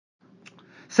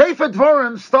Sefer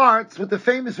Devarim starts with the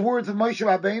famous words of Moshe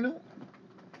Rabbeinu,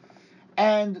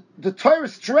 and the Torah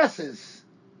stresses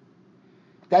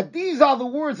that these are the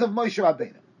words of Moshe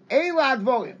Rabbeinu. Eila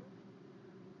Advorim.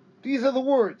 These are the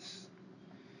words.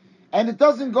 And it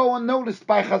doesn't go unnoticed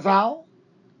by Chazal.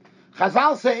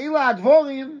 Chazal say Eila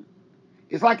Advorim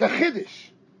is like a chiddush.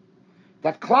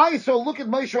 That Klal Yisrael look at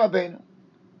Moshe Rabbeinu,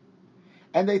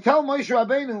 and they tell Moshe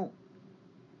Rabbeinu,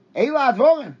 Eila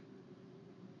Advorim,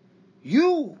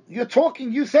 you're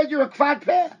talking, you said you're a kvad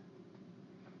peh.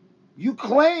 You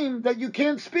claim that you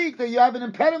can't speak, that you have an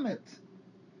impediment,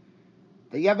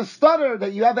 that you have a stutter,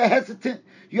 that you have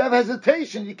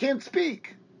hesitation, you can't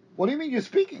speak. What do you mean you're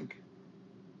speaking?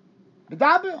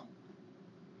 Medaber.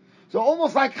 So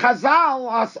almost like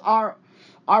Chazal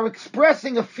are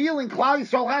expressing a feeling Klal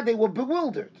Yisrael had, they were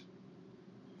bewildered.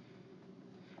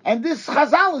 And this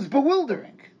Chazal is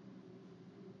bewildering.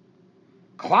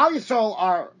 Klal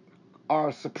Yisrael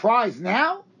are surprised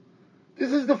now.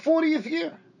 This is the 40th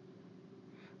year.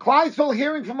 Klal Yisrael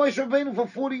hearing from Moshe Rabbeinu for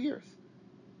 40 years.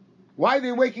 Why are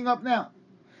they waking up now?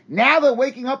 Now they're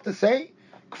waking up to say,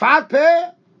 Kvad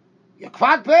peh, you're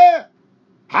Kvad peh.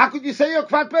 How could you say you're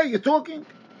Kvad peh? You're talking.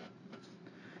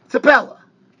 It's a pella.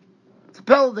 It's a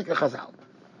pella like a Chazal.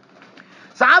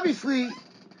 So obviously,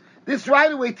 this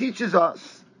right away teaches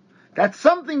us that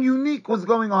something unique was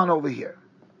going on over here.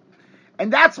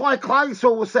 And that's why Klal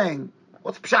Yisrael was saying,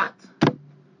 what's pshat?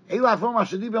 Eila Advorim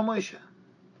asher diber Moshe.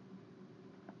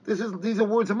 These are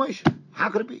words of Moshe. How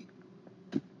could it be?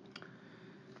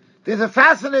 There's a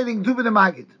fascinating Dubin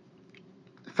Magid.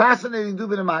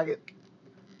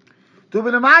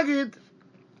 Dubin Magid,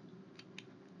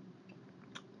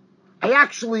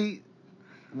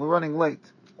 we're running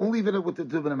late. We'll leave it with the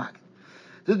Dubin Magid.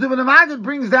 The Dubin Magid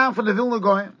brings down from the Vilna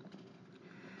Gaon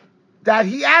that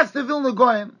he asked the Vilna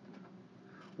Gaon,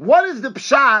 what is the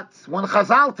pshat when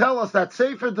Chazal tell us that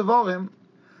Sefer Devarim,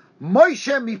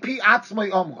 Moshe mipi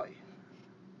atzmai omroi?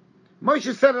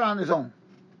 Moshe said it on his own.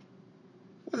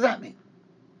 What does that mean?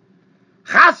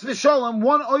 Chas v'sholem,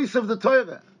 one ois of the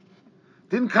Torah,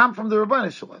 didn't come from the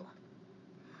Rebbeinu Shalom.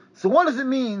 So what does it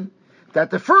mean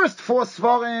that the first 4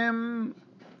 Svarim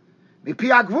mipi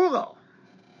agvuro,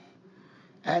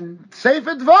 and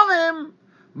Sefer Devarim,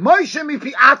 Moshe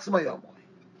mipi atzmai omroi?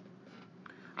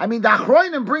 I mean, the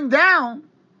Achronim bring down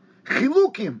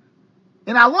chilukim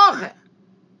in halacha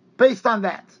based on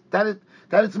that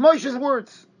it's Moshe's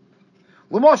words.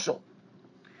 L'moshel,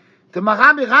 the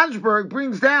Marami Ranjberg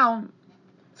brings down,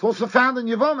 it's also found in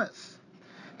Yevomis,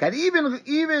 that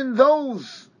even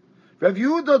those Rav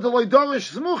Yehuda the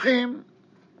Loidorish Smuchim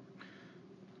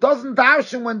doesn't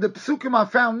darshan when the psukim are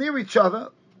found near each other.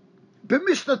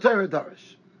 B'Mishnah Torah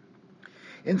darish.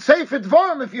 In Sefer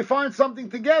Devarim, if you find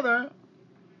something together,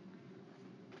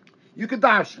 you could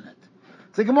darshan it.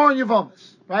 It's a Gemara in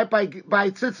Yevomis, right? By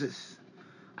tzitzis.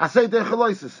 I say the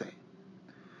Chaloisa say.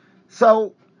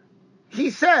 So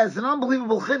he says an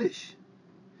unbelievable chiddush.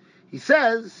 He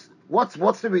says, what's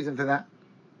the reason for that?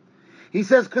 He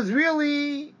says, because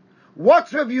really,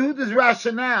 what's Rav Yehuda's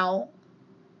rationale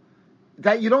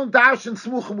that you don't darshan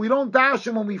smuchim? We don't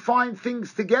darshan when we find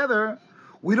things together.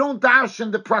 We don't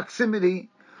darshan the proximity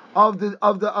of the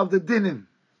dinim.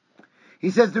 He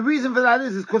says the reason for that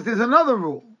is because there's another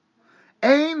rule.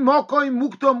 Ein mokoi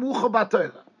mukto mucha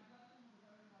b'Torah.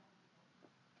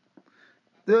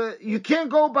 You can't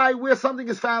go by where something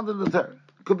is found in the Torah.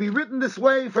 It could be written this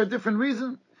way for a different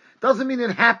reason. Doesn't mean it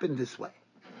happened this way.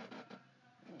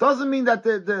 Doesn't mean that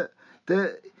the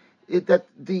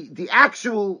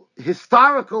actual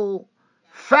historical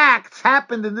facts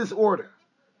happened in this order.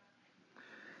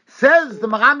 Says the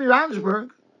Marami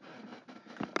Ranjberg,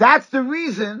 that's the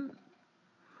reason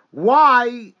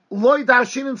why loy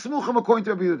darshin and smuchim according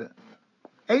to Rabbi Yehuda.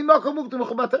 Ein makom mukta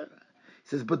mucha b'Torah. He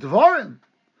says, but Devarim,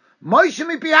 Moshe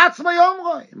mipi atzmai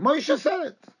omroi. Moshe said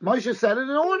it. Moshe said it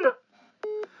in order.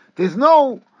 There's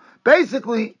no,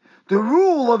 basically, the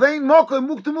rule of ein makom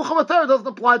mukta mucha b'Torah doesn't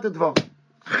apply to Devarim.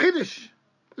 Chiddush.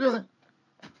 So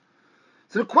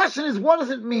the question is, what does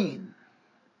it mean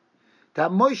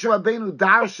that Moshe Rabbeinu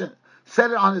darshan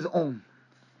said it on his own?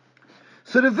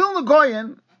 So the Vilna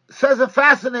Gaon says a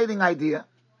fascinating idea.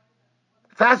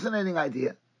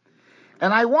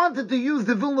 And I wanted to use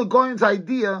the Vilna Gaon's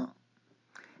idea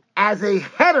as a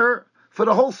header for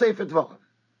the whole Sefer Devarim.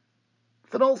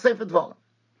 The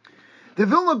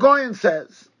Vilna Gaon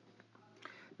says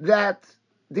that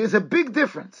there's a big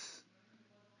difference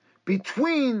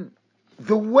between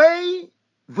the way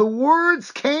the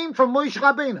words came from Moshe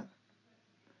Rabbeinu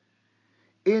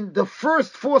in the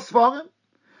first 4 Svarim,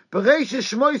 Bereishis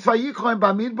Shmois Vayikra and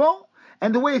Bamidbar,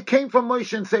 and the way it came from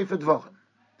Moshe in Sefer Devarim.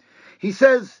 He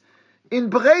says, in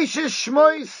Bereishis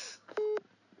Shmois,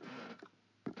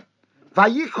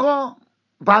 Vayikro,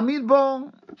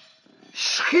 Bamidbar,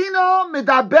 Shchina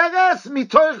medaberes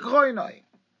mitoich groinoi.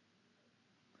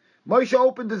 Moshe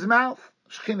opened his mouth,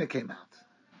 Shchina came out.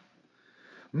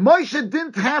 Moshe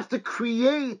didn't have to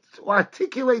create or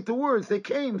articulate the words. They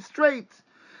came straight.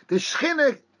 The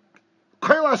Shchina,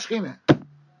 Koila Shchina.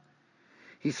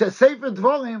 He says, Sefer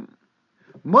Devarim,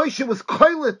 Moshe was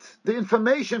koilet the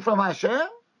information from Hashem,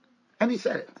 and he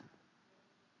said it.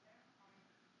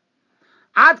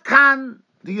 Ad kan,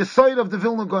 the Yesod of the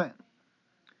Vilna Gaon.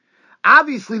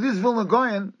 Obviously, this Vilna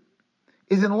Gaon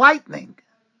is enlightening,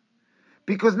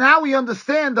 because now we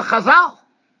understand the Chazal.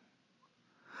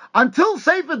 Until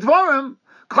Sefer Devarim,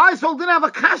 Klal Yisrael didn't have a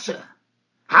kasha.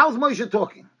 How's Moshe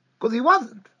talking? Because he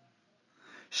wasn't.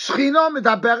 Shchina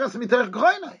medaberes mitoich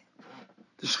groinoi.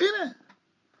 The Shchina.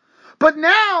 But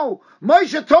now,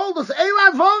 Moshe told us,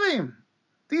 Eila Dvarim.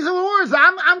 These are the words.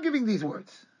 I'm giving these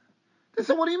words. They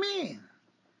said, what do you mean?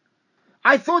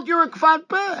 I thought you're a kfat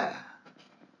peh.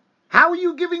 How are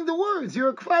you giving the words? You're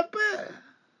a kfat peh.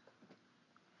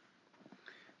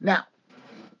 Now,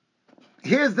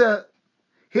 here's the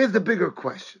bigger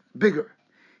question. Bigger.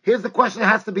 Here's the question that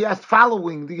has to be asked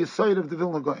following the Yesod of the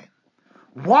Vilna Gaon.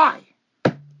 Why?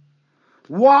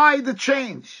 Why the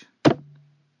change?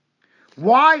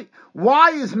 Why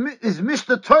is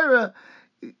Mishnah Torah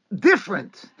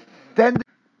different than?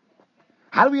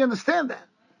 How do we understand that?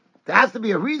 There has to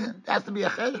be a reason. There has to be a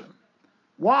cheshbon.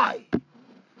 Why?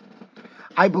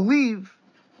 I believe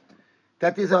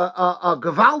that there's a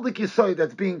gavaldik yesod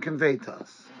that's being conveyed to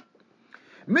us.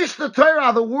 Mishnah Torah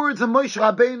are the words of Moshe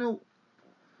Rabbeinu,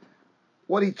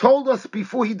 what he told us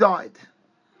before he died.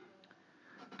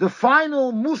 The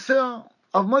final Musa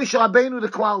of Moshe Rabbeinu to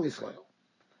Klal Yisrael.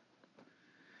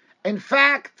 In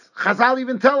fact, Chazal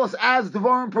even tell us as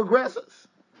Devarim progresses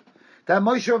that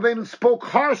Moshe Rabbeinu spoke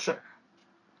harsher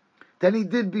than he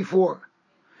did before.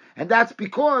 And that's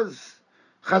because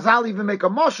Chazal even make a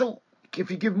mashal. If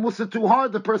you give Musa too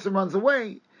hard, the person runs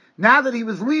away. Now that he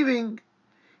was leaving,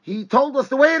 he told us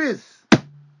the way it is.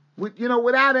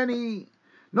 Without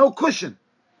no cushion,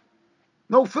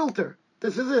 no filter.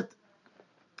 This is it.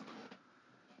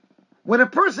 When a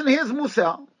person hears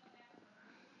Musa,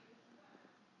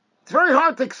 it's very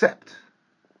hard to accept.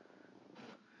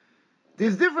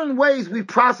 There's different ways we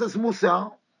process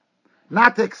Musa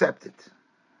not to accept it.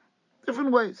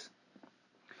 Different ways.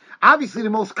 Obviously, the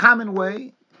most common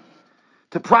way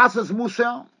to process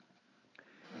Musa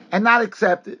and not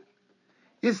accept it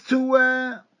is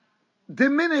to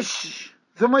diminish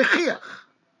the Mechiach.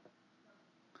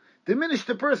 Diminish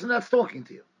the person that's talking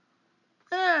to you.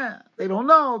 They don't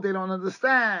know, they don't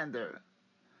understand,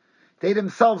 they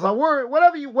themselves are worried.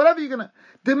 Whatever you're gonna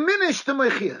diminish the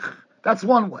Mechiach. That's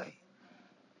one way.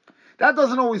 That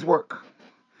doesn't always work.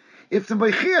 If the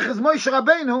Mechiach is Moshe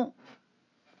Rabbeinu,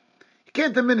 you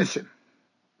can't diminish him.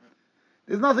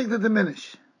 There's nothing to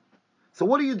diminish. So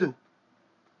what do you do?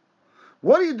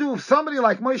 What do you do if somebody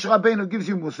like Moshe Rabbeinu gives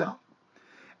you Musa,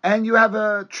 and you have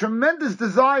a tremendous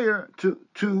desire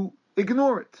to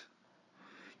ignore it?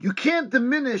 You can't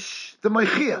diminish the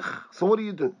Mechiach. So what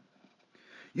do?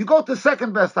 You go to the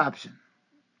second best option.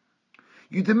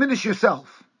 You diminish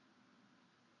yourself.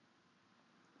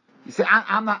 You say,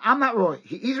 I'm not Roy.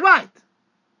 He's right.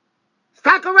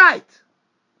 Staka right.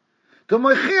 The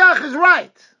Mechiach is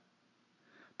right.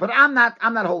 But I'm not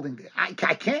holding it. I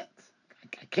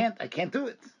can't do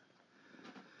it.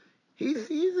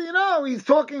 He's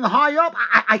talking high up.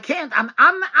 I can't.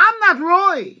 I'm not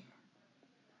Roy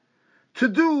to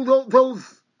do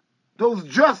those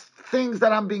just things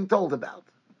that I'm being told about.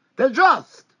 They're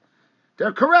just.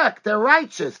 They're correct. They're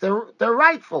righteous. They're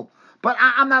rightful. But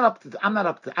I'm not up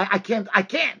to. I can't.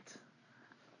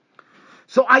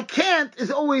 So I can't is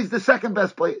always the second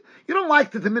best place. You don't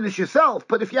like to diminish yourself,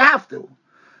 but if you have to,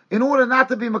 in order not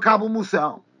to be Makabel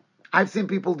Musa, I've seen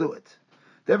people do it.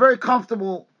 They're very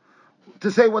comfortable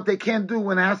to say what they can't do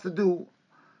when it has to do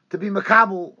to be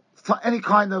Makabel any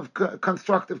kind of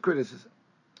constructive criticism.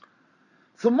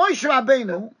 So Moshe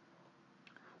Rabbeinu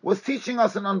was teaching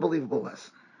us an unbelievable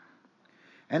lesson.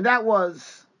 And that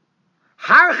was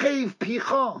Harchev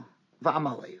Picha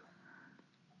V'Amaleyu.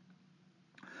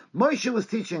 Moshe was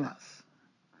teaching us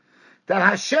that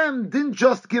Hashem didn't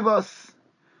just give us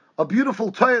a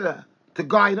beautiful Torah to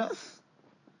guide us.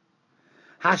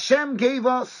 Hashem gave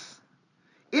us,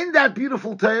 in that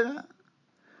beautiful Torah,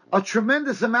 a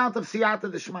tremendous amount of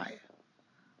siyata d'shmaya,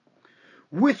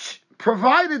 which,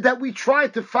 provided that we try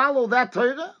to follow that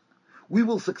Torah, we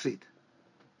will succeed.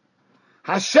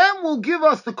 Hashem will give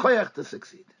us the koyach to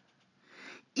succeed.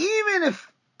 Even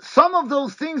if some of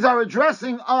those things are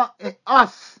addressing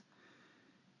us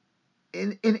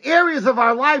in areas of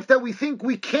our life that we think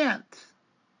we can't,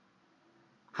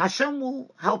 Hashem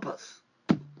will help us.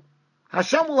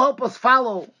 Hashem will help us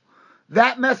follow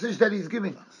that message that He's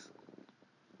giving us.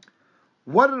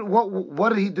 What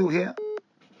did He do here?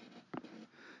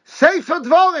 Sefer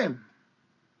Devarim.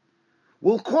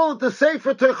 We'll call it the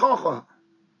Sefer Teichocha.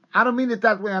 I don't mean it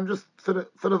that way. I'm just for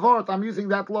the word. I'm using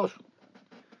that lotion.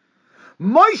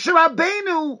 Moshe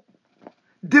Rabbeinu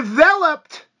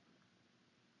developed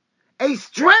a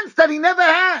strength that he never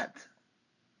had.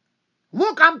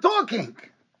 Look, I'm talking.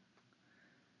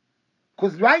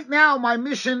 Because right now my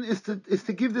mission is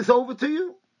to give this over to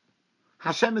you.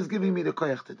 Hashem is giving me the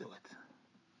koyach to do it.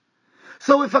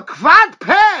 So if a kvad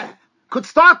peh could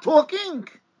start talking,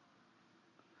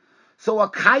 so a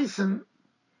kaisen,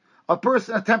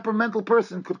 a temperamental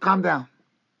person could calm down.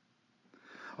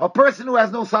 A person who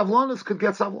has no savlonis could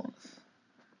get savlonis.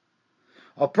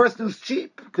 A person who's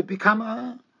cheap could become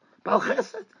a bal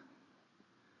chesed.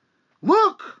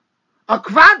 Look, a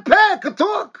kvad peh could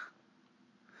talk.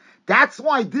 That's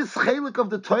why this chelik of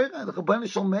the Torah, the Rebbeinu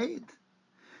Shalom made,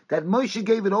 that Moshe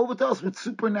gave it over to us with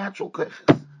supernatural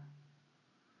koyches.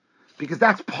 Because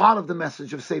that's part of the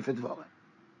message of Sefer Devarim.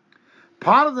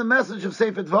 Part of the message of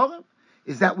Sefer Devarim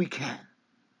is that we can.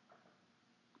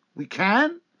 We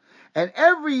can, and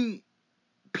every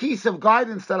piece of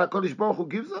guidance that HaKadosh Baruch Hu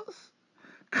gives us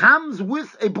comes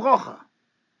with a bracha.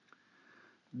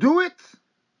 Do it,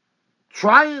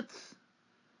 try it,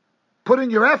 put in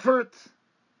your effort.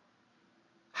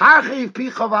 I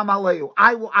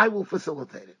will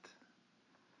facilitate it.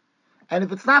 And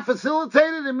if it's not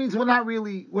facilitated, it means we're not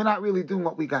really doing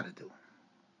what we got to do.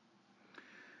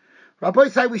 Rabbi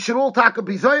said we should all take a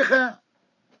bizoiche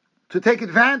to take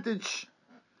advantage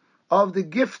of the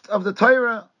gift of the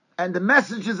Torah and the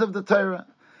messages of the Torah,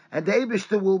 and the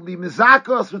Eibishter will be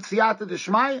mizakos with siyata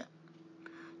d'shmaya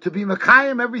to be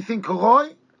mekayim everything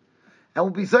koroi, and will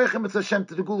be zoichem et Hashem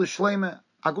to the Gula Shleima.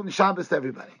 A guten Shabbos to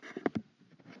everybody.